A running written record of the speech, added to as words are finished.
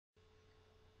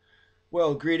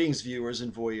Well, greetings, viewers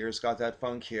and voyeurs.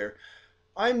 Gothatfunk here.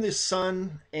 I'm the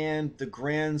son and the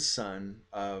grandson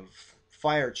of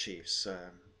fire chiefs.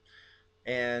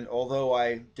 And although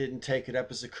I didn't take it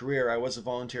up as a career, I was a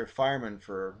volunteer fireman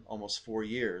for almost 4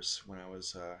 years when I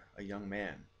was a young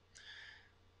man.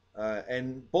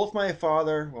 And both my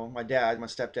father, well, my dad, my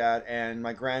stepdad, and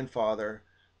my grandfather,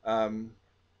 um,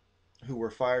 who were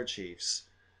fire chiefs,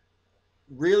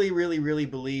 really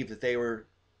believed that they were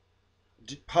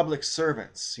public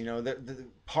servants. You know, the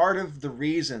part of the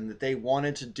reason that they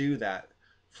wanted to do that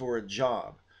for a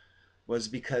job was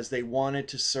because they wanted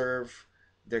to serve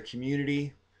their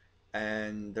community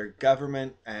and their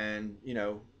government, and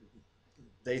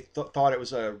they thought it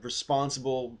was a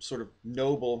responsible, sort of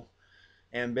noble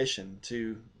ambition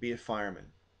to be a fireman.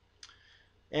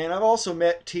 And I've also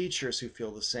met teachers who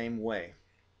feel the same way.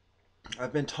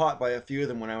 I've been taught by a few of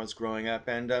them when I was growing up,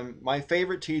 and my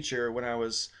favorite teacher when I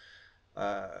was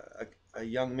a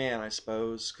young man, I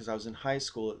suppose, because I was in high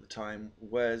school at the time,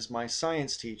 was my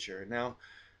science teacher. Now,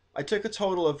 I took a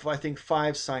total of, I think,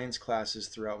 5 science classes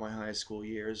throughout my high school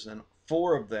years, and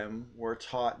 4 of them were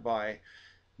taught by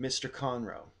Mr.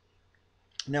 Conrow.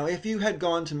 Now, if you had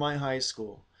gone to my high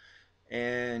school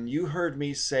and you heard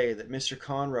me say that Mr.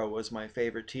 Conrow was my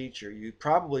favorite teacher, you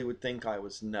probably would think I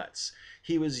was nuts.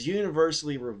 He was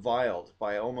universally reviled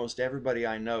by almost everybody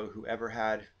I know who ever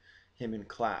had him in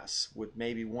class, with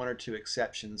maybe 1 or 2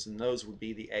 exceptions, and those would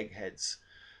be the eggheads,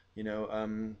 you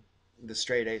know, the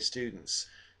straight A students.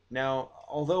 Now,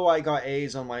 although I got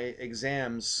A's on my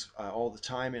exams all the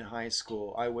time in high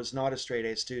school, I was not a straight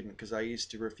A student because I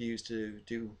used to refuse to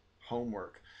do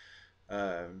homework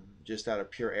just out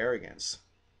of pure arrogance.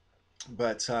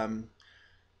 But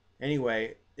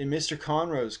anyway, in Mr.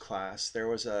 Conrow's class, there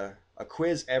was a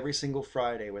quiz every single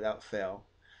Friday without fail.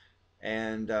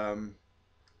 And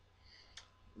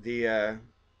the uh,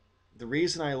 the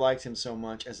reason I liked him so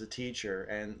much as a teacher,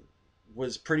 and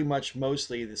was pretty much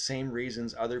mostly the same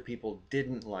reasons other people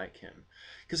didn't like him,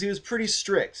 because he was pretty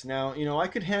strict. Now, I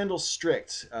could handle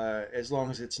strict as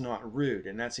long as it's not rude,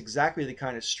 and that's exactly the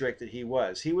kind of strict that he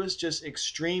was. He was just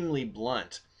extremely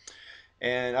blunt.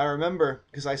 And I remember,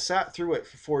 because I sat through it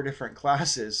for 4 different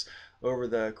classes over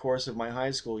the course of my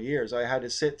high school years, I had to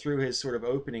sit through his sort of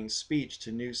opening speech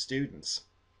to new students.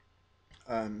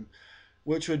 Um,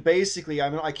 which would basically,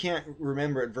 I mean, I can't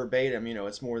remember it verbatim,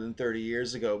 it's more than 30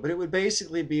 years ago, but it would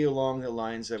basically be along the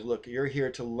lines of, look, you're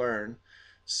here to learn,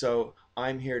 so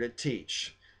I'm here to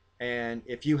teach. And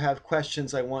if you have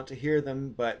questions, I want to hear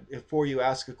them, but before you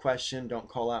ask a question, don't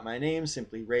call out my name,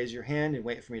 simply raise your hand and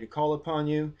wait for me to call upon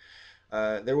you.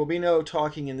 There will be no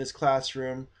talking in this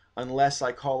classroom unless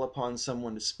I call upon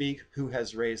someone to speak who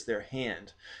has raised their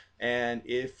hand. And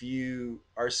if you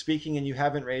are speaking and you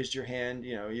haven't raised your hand,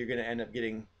 you're going to end up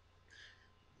getting,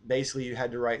 basically, you had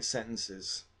to write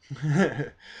sentences.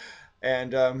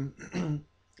 And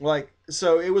like,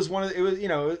 so it was it was,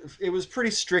 it was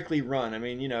pretty strictly run. I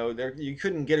mean, there, you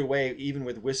couldn't get away even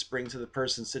with whispering to the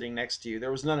person sitting next to you. There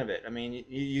was none of it. I mean,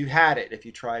 you had it if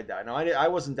you tried that. Now, I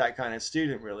wasn't that kind of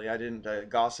student, really. I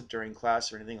didn't gossip during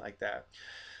class or anything like that.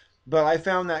 But I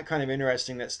found that kind of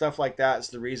interesting, that stuff like that is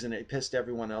the reason it pissed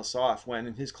everyone else off,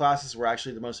 when his classes were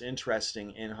actually the most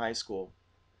interesting in high school,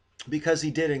 because he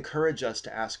did encourage us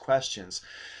to ask questions.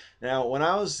 Now, when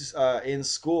I was in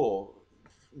school,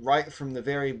 right from the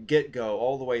very get-go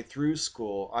all the way through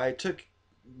school, I took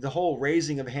the whole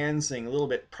raising of hands thing a little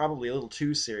bit, probably a little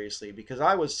too seriously, because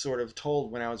I was sort of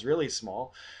told when I was really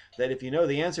small that if you know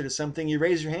the answer to something, you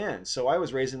raise your hand. So I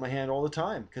was raising my hand all the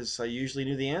time because I usually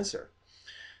knew the answer.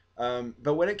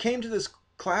 But when it came to this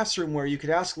classroom where you could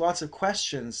ask lots of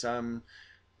questions,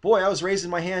 boy, I was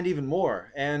raising my hand even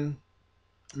more. And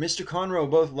Mr. Conrow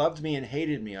both loved me and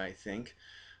hated me, I think.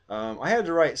 I had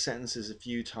to write sentences a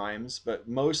few times, but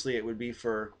mostly it would be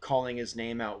for calling his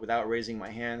name out without raising my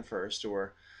hand first,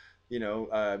 or,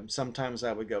 sometimes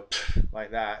I would go like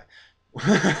that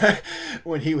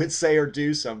when he would say or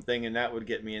do something, and that would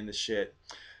get me in the shit.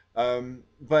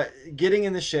 But getting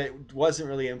in the shit wasn't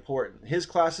really important. His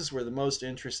classes were the most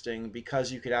interesting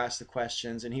because you could ask the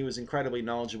questions, and he was incredibly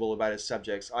knowledgeable about his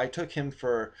subjects. I took him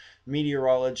for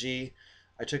meteorology,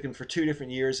 I took him for 2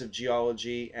 different years of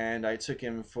geology, and I took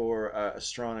him for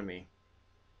astronomy.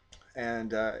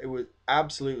 And it was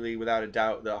absolutely, without a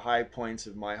doubt, the high points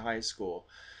of my high school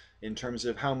in terms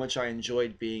of how much I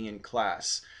enjoyed being in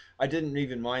class. I didn't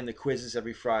even mind the quizzes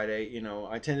every Friday.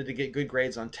 I tended to get good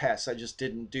grades on tests. I just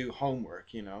didn't do homework.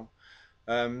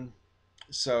 Um,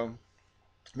 so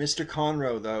Mr.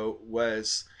 Conrow, though,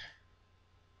 was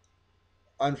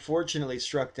unfortunately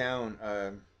struck down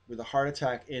with a heart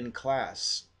attack in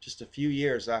class just a few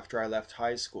years after I left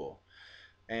high school.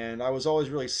 And I was always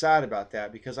really sad about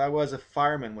that because I was a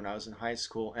fireman when I was in high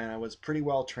school and I was pretty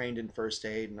well trained in first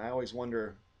aid. And I always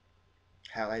wonder,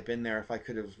 had I been there, if I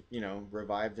could have,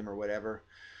 revived him or whatever.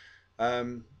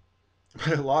 Um,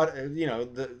 but a lot of,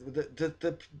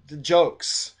 the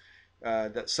jokes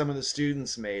that some of the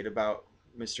students made about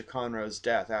Mr. Conrow's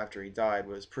death after he died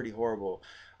was pretty horrible.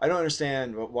 I don't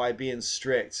understand why being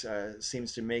strict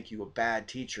seems to make you a bad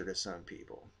teacher to some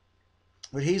people.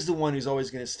 But he's the one who's always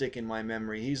going to stick in my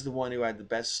memory. He's the one who had the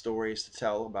best stories to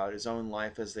tell about his own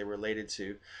life as they related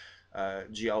to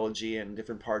geology and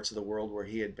different parts of the world where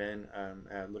he had been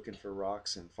looking for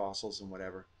rocks and fossils and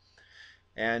whatever.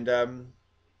 And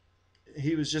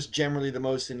he was just generally the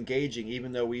most engaging,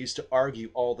 even though we used to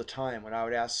argue all the time when I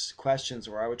would ask questions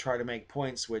or I would try to make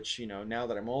points, which, now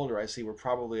that I'm older, I see were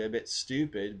probably a bit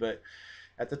stupid. But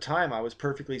at the time, I was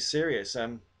perfectly serious.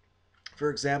 For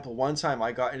example, one time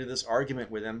I got into this argument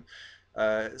with him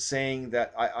saying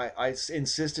that I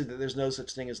insisted that there's no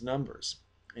such thing as numbers.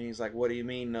 And he's like, what do you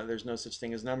mean no, there's no such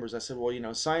thing as numbers? I said,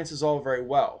 well, science is all very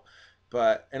well.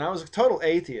 And I was a total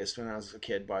atheist when I was a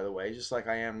kid, by the way, just like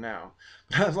I am now.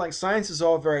 But I was like, science is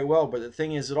all very well, but the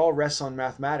thing is, it all rests on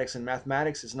mathematics, and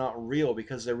mathematics is not real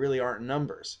because there really aren't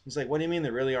numbers. He's like, what do you mean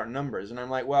there really aren't numbers? And I'm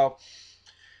like, well,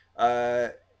 uh,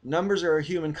 numbers are a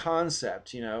human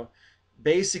concept.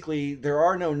 Basically there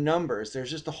are no numbers, there's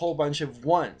just a whole bunch of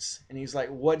ones. And he's like,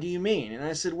 what do you mean? And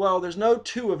I said, well, there's no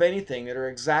two of anything that are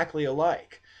exactly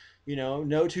alike.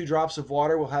 No two drops of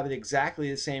water will have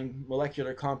exactly the same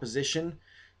molecular composition.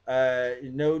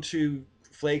 No two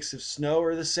flakes of snow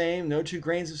are the same, no two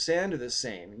grains of sand are the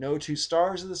same, no two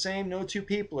stars are the same, no two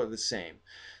people are the same.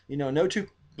 No two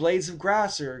blades of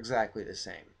grass are exactly the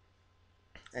same.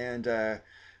 And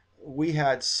we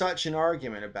had such an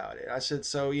argument about it. I said,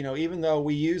 so, even though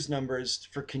we use numbers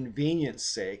for convenience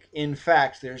sake, in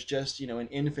fact, there's just, an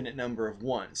infinite number of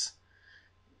ones.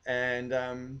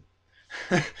 And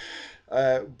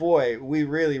boy, we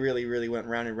really, really, really went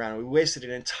round and round. We wasted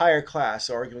an entire class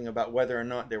arguing about whether or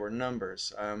not there were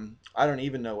numbers. I don't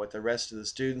even know what the rest of the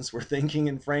students were thinking,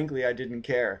 and frankly, I didn't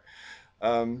care.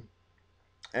 Um,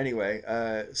 anyway,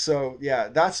 so yeah,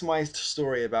 that's my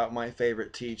story about my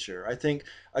favorite teacher. I think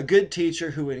a good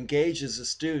teacher who engages the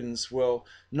students will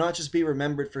not just be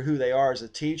remembered for who they are as a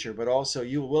teacher, but also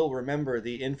you will remember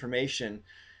the information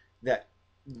that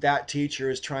that teacher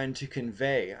is trying to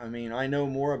convey. I mean, I know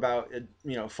more about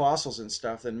fossils and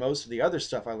stuff than most of the other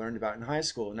stuff I learned about in high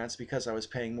school, and that's because I was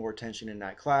paying more attention in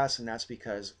that class, and that's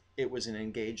because it was an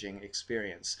engaging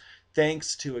experience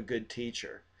thanks to a good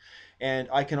teacher. And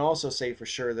I can also say for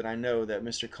sure that I know that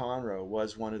Mr. Conrow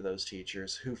was one of those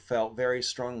teachers who felt very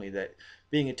strongly that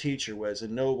being a teacher was a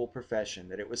noble profession,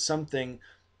 that it was something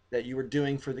that you were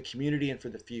doing for the community and for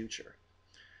the future.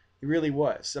 He really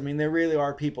was. I mean, there really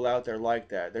are people out there like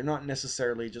that. They're not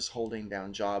necessarily just holding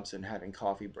down jobs and having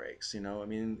coffee breaks. I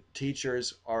mean,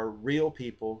 teachers are real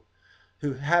people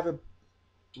who have a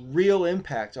real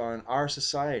impact on our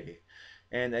society,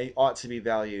 and they ought to be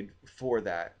valued for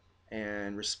that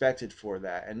and respected for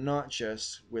that, and not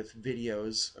just with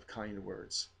videos of kind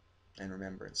words and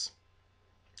remembrance,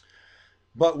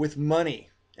 but with money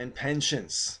and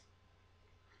pensions.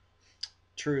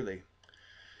 Truly,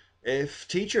 if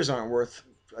teachers aren't worth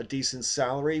a decent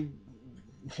salary,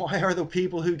 why are the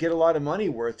people who get a lot of money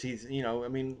worth? I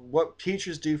mean, what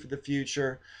teachers do for the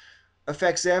future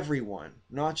affects everyone,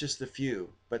 not just the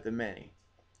few, but the many.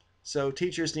 So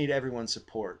teachers need everyone's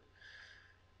support.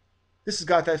 This is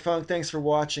Got That Funk. Thanks for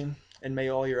watching, and may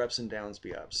all your ups and downs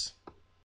be ups.